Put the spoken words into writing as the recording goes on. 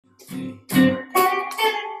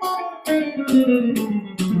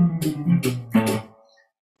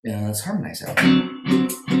Let's harmonize that.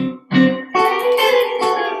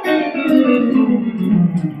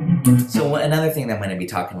 So another thing that I'm going to be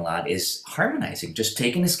talking a lot is harmonizing, just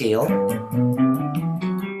taking a scale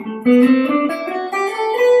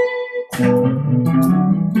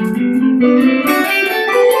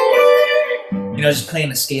just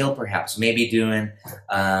playing a scale perhaps, maybe doing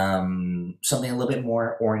something a little bit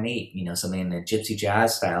more ornate, something in the gypsy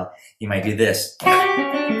jazz style. You might do this.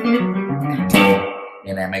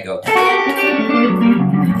 And I might go,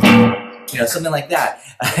 something like that.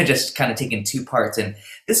 Just kind of taking two parts. And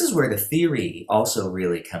this is where the theory also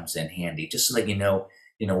really comes in handy, just so that you know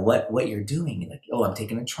what you're doing. Like, oh, I'm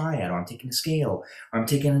taking a triad, or I'm taking a scale, or I'm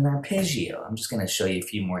taking an arpeggio. I'm just going to show you a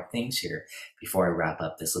few more things here before I wrap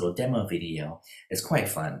up this little demo video. It's quite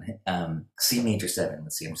fun. C major 7.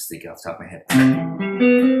 Let's see, I'm just thinking off the top of my head.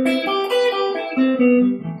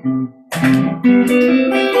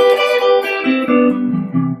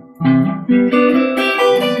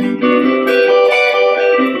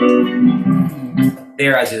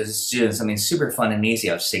 There, I was just doing something super fun and easy.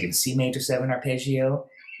 I was just taking C major 7 arpeggio,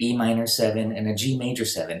 E minor 7, and a G major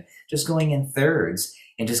 7, just going in thirds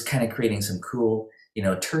and just kind of creating some cool,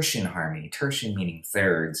 tertian harmony. Tertian meaning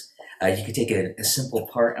thirds. You could take a simple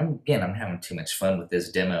part. Again, I'm having too much fun with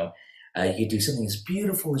this demo. You could do something as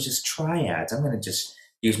beautiful as just triads. I'm going to just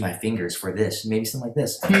use my fingers for this. Maybe something like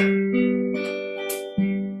this.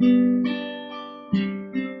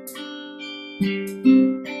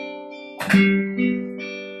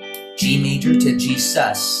 G major to G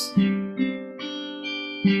sus. I'm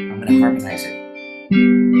going to harmonize it.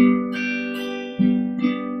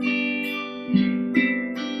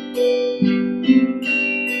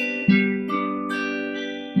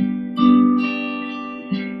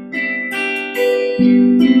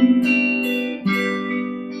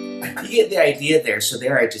 You get the idea there. So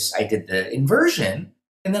there I did the inversion,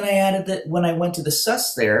 and then I added that when I went to the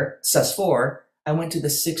sus there, sus 4, I went to the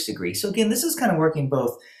 6th degree. So again, this is kind of working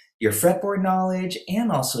both your fretboard knowledge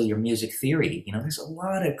and also your music theory. There's a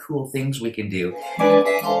lot of cool things we can do.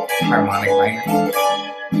 Harmonic minor,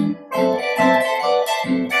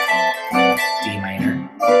 D minor.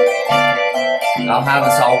 I'll have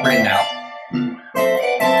this all written out.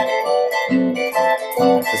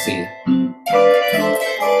 Let's see.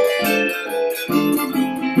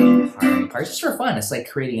 Harmony parts, just for fun. It's like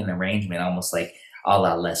creating an arrangement, almost like a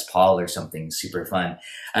la Les Paul or something super fun.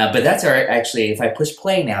 But that's actually, if I push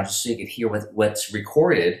play now, just so you could hear what's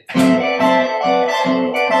recorded,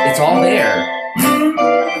 it's all there.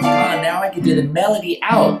 Now I can do the melody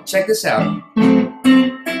out. Check this out.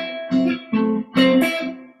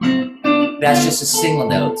 That's just a single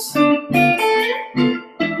notes.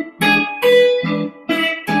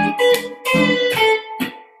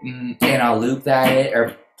 And I'll loop that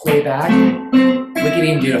or play back. We can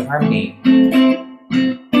even do a harmony.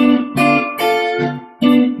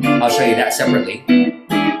 I'll show you that separately.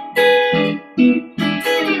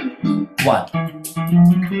 1.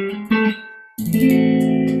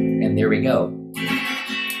 And there we go.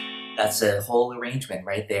 That's a whole arrangement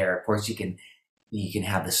right there. Of course, you can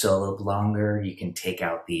have the solo longer. You can take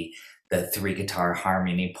out the 3-guitar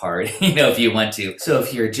harmony part, if you want to. So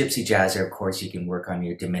if you're a gypsy jazzer, of course, you can work on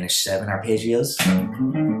your diminished 7 arpeggios.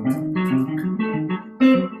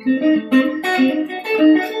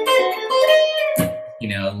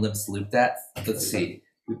 Let's loop that. Let's see.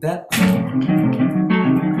 Loop that.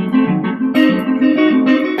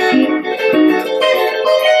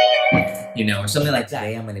 Or something like that.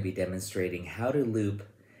 Today I'm going to be demonstrating how to loop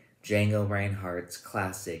Django Reinhardt's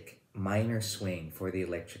classic minor swing for the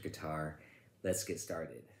electric guitar. Let's get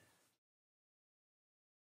started.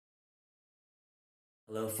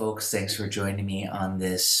 Hello folks, thanks for joining me on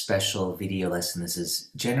this special video lesson. This is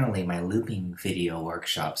generally my looping video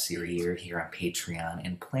workshop series here on Patreon,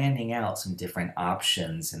 and planning out some different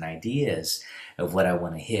options and ideas of what I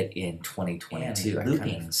want to hit in 2022.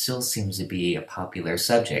 Looping still seems to be a popular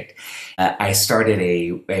subject. I started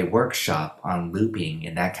a workshop on looping,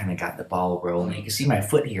 and that kind of got the ball rolling. You can see my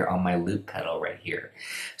foot here on my loop pedal right here.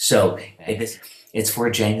 So it's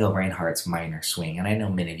for Django Reinhardt's Minor Swing, and I know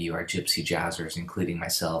many of you are gypsy jazzers, including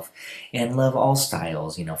myself, and love all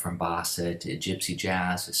styles, from bossa to gypsy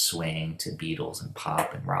jazz to swing to Beatles and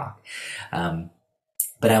pop and rock.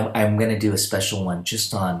 But I'm going to do a special one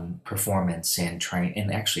just on performance and trying,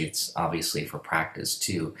 and actually it's obviously for practice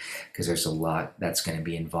too, because there's a lot that's going to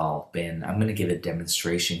be involved. And I'm going to give a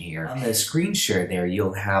demonstration here. On the screen share there,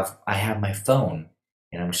 I have my phone,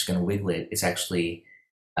 and I'm just going to wiggle it. It's actually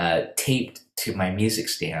taped to my music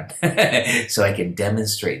stand so I can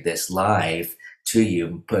demonstrate this live to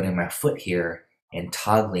you, putting my foot here and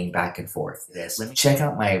toggling back and forth. Check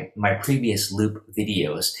out my previous loop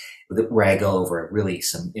videos where I go over really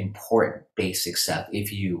some important basic stuff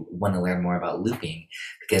if you want to learn more about looping,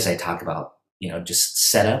 because I talk about, just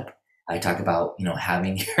setup. I talk about,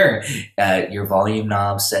 having your volume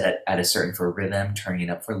knob set at a certain for rhythm, turning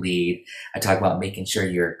it up for lead. I talk about making sure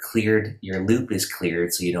your loop is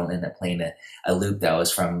cleared so you don't end up playing a loop that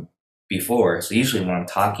was from before. So usually when I'm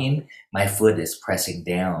talking, my foot is pressing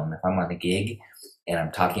down. If I'm on a gig and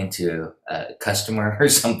I'm talking to a customer or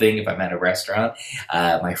something, if I'm at a restaurant,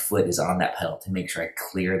 my foot is on that pedal to make sure I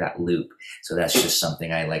clear that loop. So that's just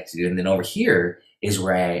something I like to do. And then over here is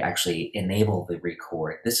where I actually enable the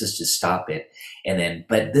record. This is to stop it. And then,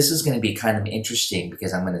 but this is going to be kind of interesting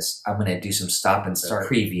because I'm going to do some stop and start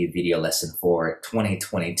preview video lesson for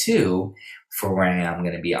 2022 for where I'm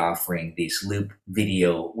going to be offering these loop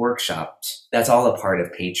video workshops. That's all a part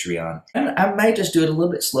of Patreon. And I might just do it a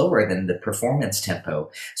little bit slower than the performance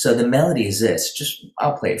tempo. So the melody is this,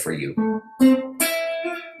 I'll play it for you.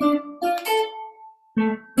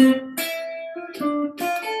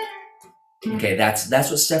 Okay, that's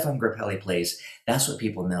what Stefan Grappelli plays. That's what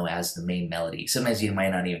people know as the main melody. Sometimes you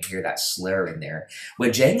might not even hear that slur in there.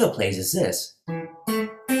 What Django plays is this.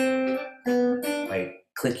 By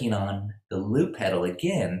clicking on the loop pedal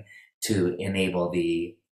again to enable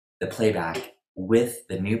the playback with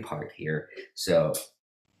the new part here. So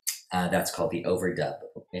that's called the overdub.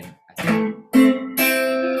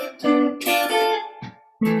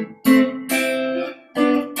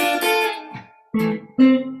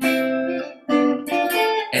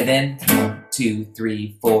 And then 1, 2,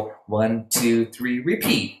 3, 4, 1, 2, 3,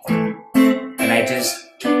 repeat. And I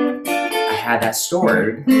had that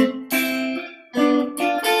stored.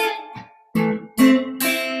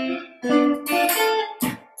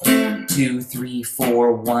 2, 3,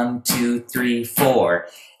 4, 1, 2, 3, 4.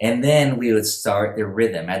 And then we would start the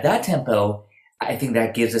rhythm. At that tempo, I think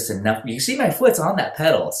that gives us enough. You see my foot's on that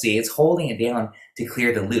pedal. See, it's holding it down to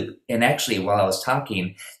clear the loop. And actually, while I was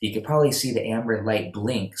talking, you could probably see the amber light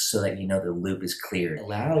blink so that you know the loop is cleared. It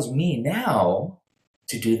allows me now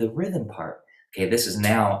to do the rhythm part. Okay, this is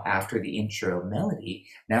now after the intro melody.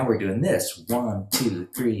 Now we're doing this. 1, 2,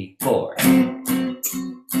 3, 4.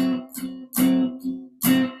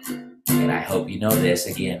 And I hope you know this.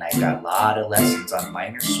 Again, I've got a lot of lessons on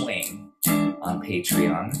minor swing on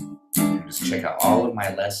Patreon. Just check out all of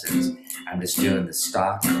my lessons. I'm just doing the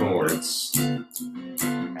stock chords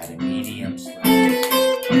at a medium swing.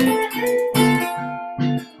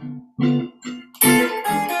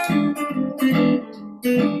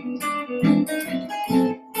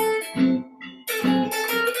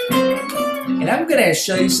 And I'm going to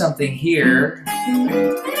show you something here.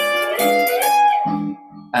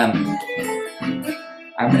 I'm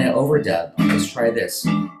going to overdub. Let's try this.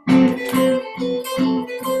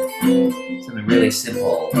 Something really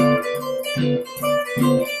simple.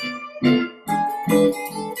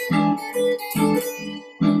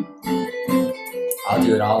 I'll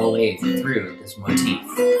do it all the way through this motif.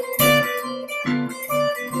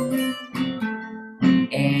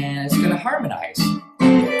 And it's going to harmonize.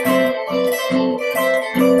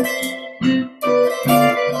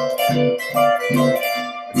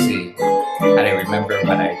 Let's see how to remember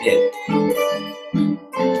what I did.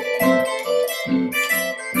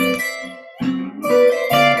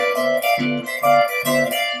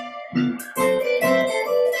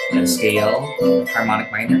 A scale,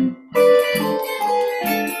 harmonic minor.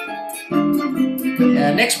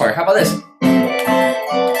 Next part, how about this?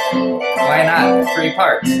 Why not 3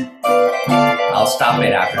 parts? I'll stop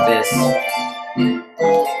it after this.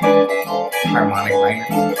 Harmonic minor.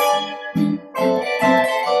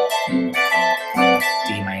 D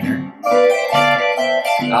minor.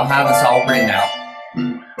 I'll have this all written out.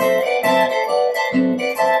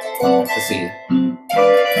 Let's see.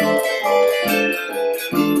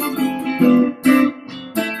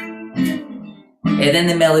 And then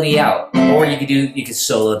the melody out. Or you could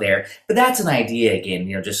solo there. But that's an idea again,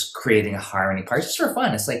 just creating a harmony part just for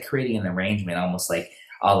fun. It's like creating an arrangement, almost like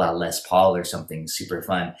a la Les Paul or something, super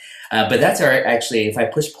fun. But that's actually, if I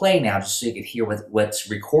push play now, just so you could hear what's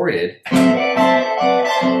recorded,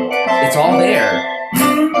 it's all there.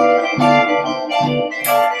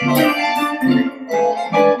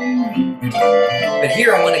 But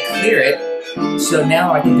here I want to clear it, so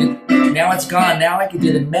now I can do, now it's gone, now I can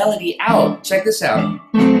do the melody out. Check this out.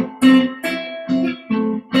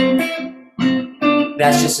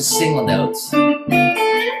 That's just a single notes.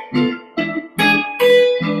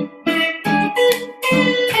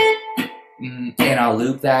 And I'll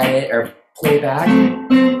loop loop that or play back.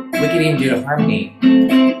 We can even do a harmony.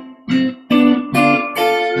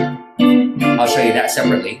 I'll show you that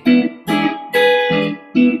separately.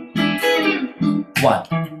 1.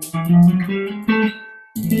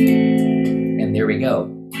 And there we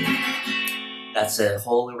go. That's a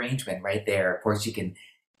whole arrangement right there. Of course, you can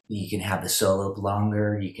have the solo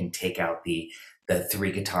longer. You can take out the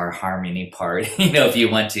 3 guitar harmony part, if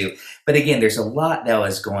you want to. But again, there's a lot that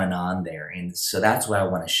was going on there. And so that's what I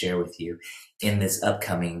want to share with you in this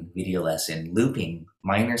upcoming video lesson, looping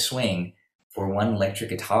minor swing for 1 electric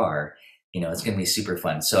guitar. It's going to be super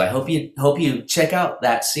fun. So I hope you check out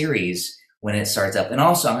that series when it starts up. And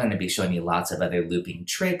also, I'm going to be showing you lots of other looping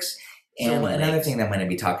tricks. And another thing that I'm going to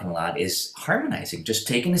be talking a lot is harmonizing. Just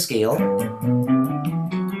taking a scale.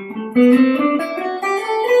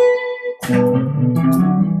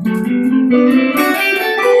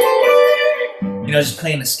 Just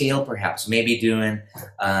playing a scale perhaps. Maybe doing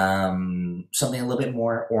something a little bit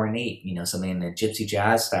more ornate, something in the gypsy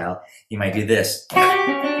jazz style. You might do this.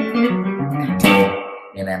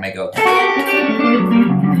 And I might go,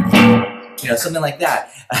 something like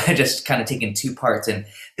that. Just kind of taking 2 parts. And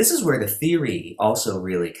this is where the theory also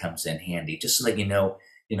really comes in handy, just so that you know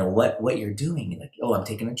what you're doing. Like, oh, I'm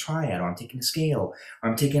taking a triad, or I'm taking a scale, or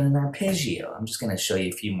I'm taking an arpeggio. I'm just going to show you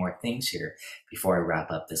a few more things here before I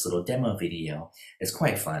wrap up this little demo video. It's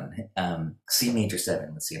quite fun. C major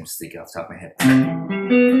 7. Let's see, I'm just thinking off the top of my head.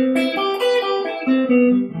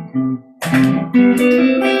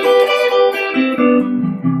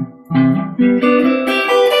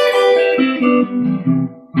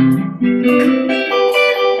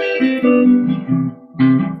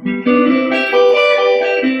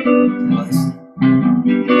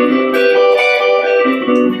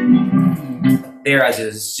 There, I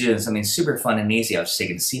was doing something super fun and easy. I was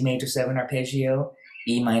taking C major 7 arpeggio,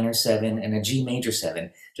 E minor 7, and a G major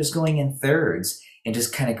 7, just going in thirds and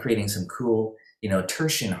just kind of creating some cool,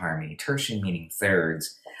 tertian harmony. Tertian meaning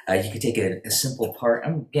thirds. You could take a simple part.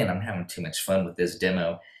 I'm having too much fun with this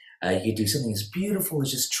demo. You could do something as beautiful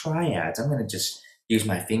as just triads. I'm going to just use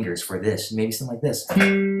my fingers for this. Maybe something like this.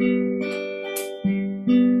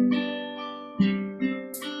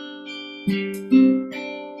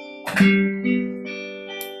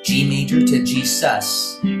 G major to G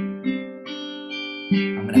sus. I'm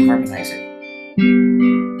going to harmonize it.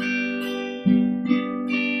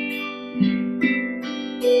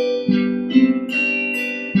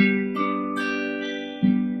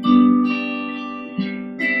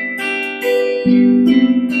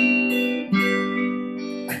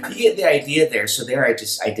 You get the idea there. So there I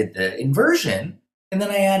did the inversion, and then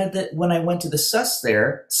I added that when I went to the sus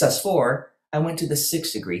there, sus 4, I went to the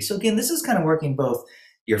 6th degree. So again, this is kind of working both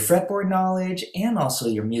your fretboard knowledge and also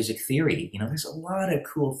your music theory. There's a lot of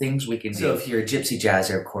cool things we can do. So if you're a gypsy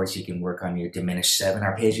jazzer, of course, you can work on your diminished 7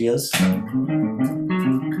 arpeggios.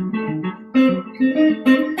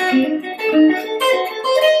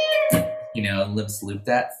 Let's loop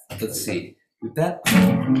that. Let's see. Loop that.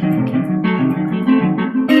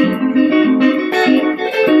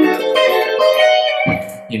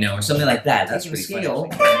 Or something like that. That's pretty cool.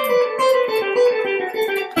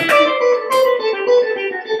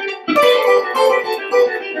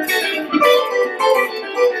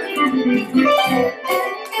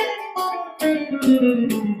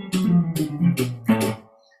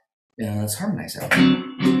 Let's harmonize it.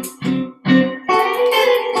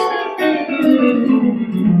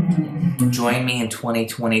 Join me in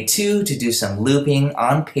 2022 to do some looping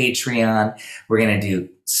on Patreon. We're going to do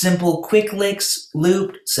simple quick licks,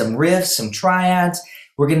 loop, some riffs, some triads.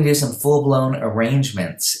 We're going to do some full-blown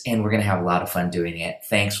arrangements, and we're going to have a lot of fun doing it.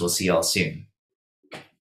 Thanks. We'll see you all soon.